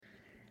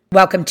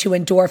Welcome to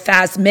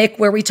Endorphasmic,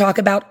 where we talk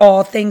about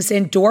all things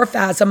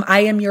endorphasm. I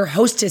am your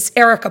hostess,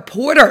 Erica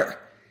Porter.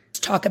 Let's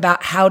talk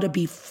about how to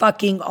be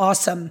fucking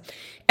awesome.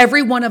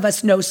 Every one of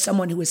us knows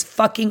someone who is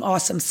fucking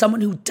awesome,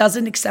 someone who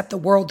doesn't accept the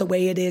world the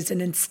way it is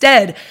and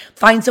instead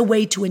finds a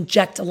way to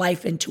inject a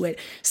life into it.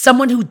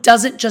 Someone who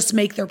doesn't just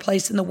make their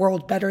place in the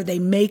world better, they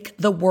make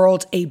the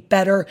world a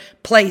better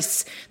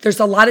place. There's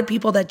a lot of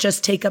people that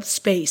just take up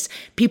space,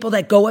 people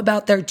that go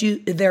about their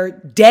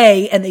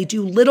day and they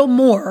do little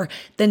more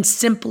than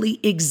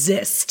simply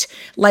exist.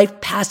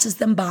 Life passes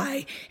them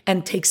by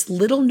and takes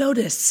little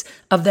notice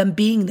of them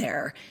being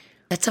there.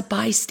 That's a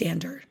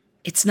bystander.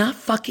 It's not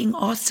fucking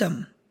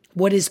awesome.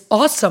 What is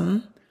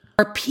awesome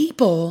are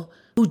people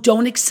who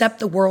don't accept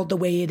the world the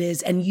way it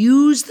is and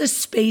use the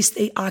space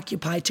they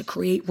occupy to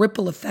create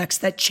ripple effects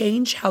that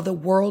change how the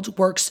world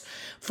works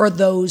for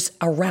those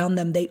around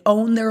them. They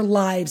own their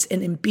lives,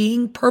 and in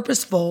being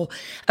purposeful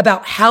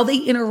about how they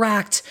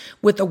interact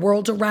with the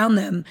world around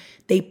them,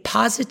 they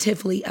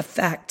positively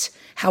affect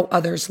how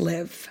others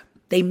live.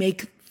 They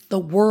make the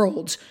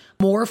world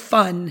more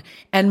fun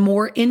and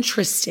more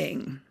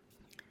interesting.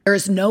 There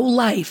is no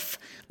life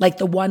like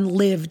the one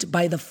lived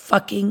by the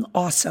fucking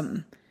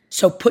awesome.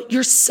 So put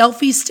your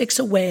selfie sticks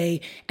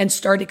away and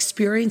start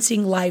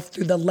experiencing life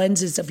through the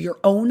lenses of your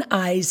own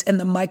eyes and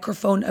the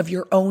microphone of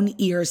your own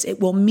ears. It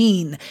will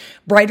mean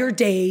brighter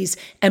days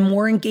and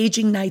more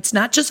engaging nights,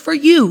 not just for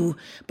you,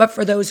 but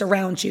for those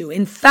around you.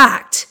 In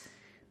fact,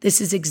 this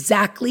is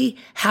exactly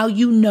how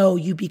you know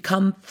you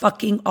become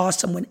fucking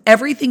awesome, when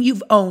everything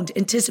you've owned,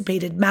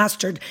 anticipated,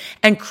 mastered,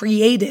 and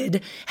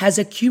created has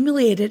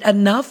accumulated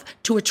enough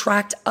to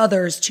attract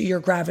others to your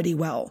gravity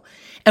well.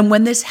 And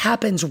when this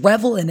happens,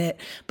 revel in it,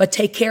 but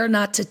take care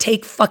not to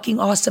take fucking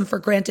awesome for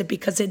granted,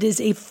 because it is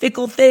a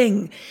fickle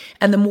thing.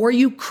 And the more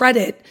you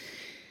credit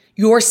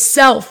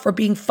yourself for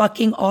being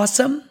fucking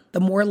awesome, the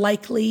more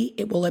likely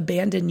it will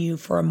abandon you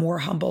for a more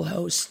humble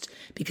host.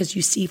 Because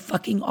you see,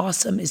 fucking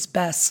awesome is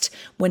best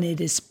when it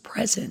is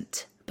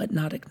present, but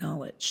not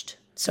acknowledged.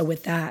 So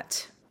with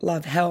that,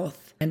 love,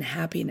 health, and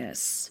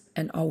happiness,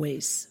 and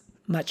always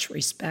much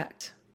respect.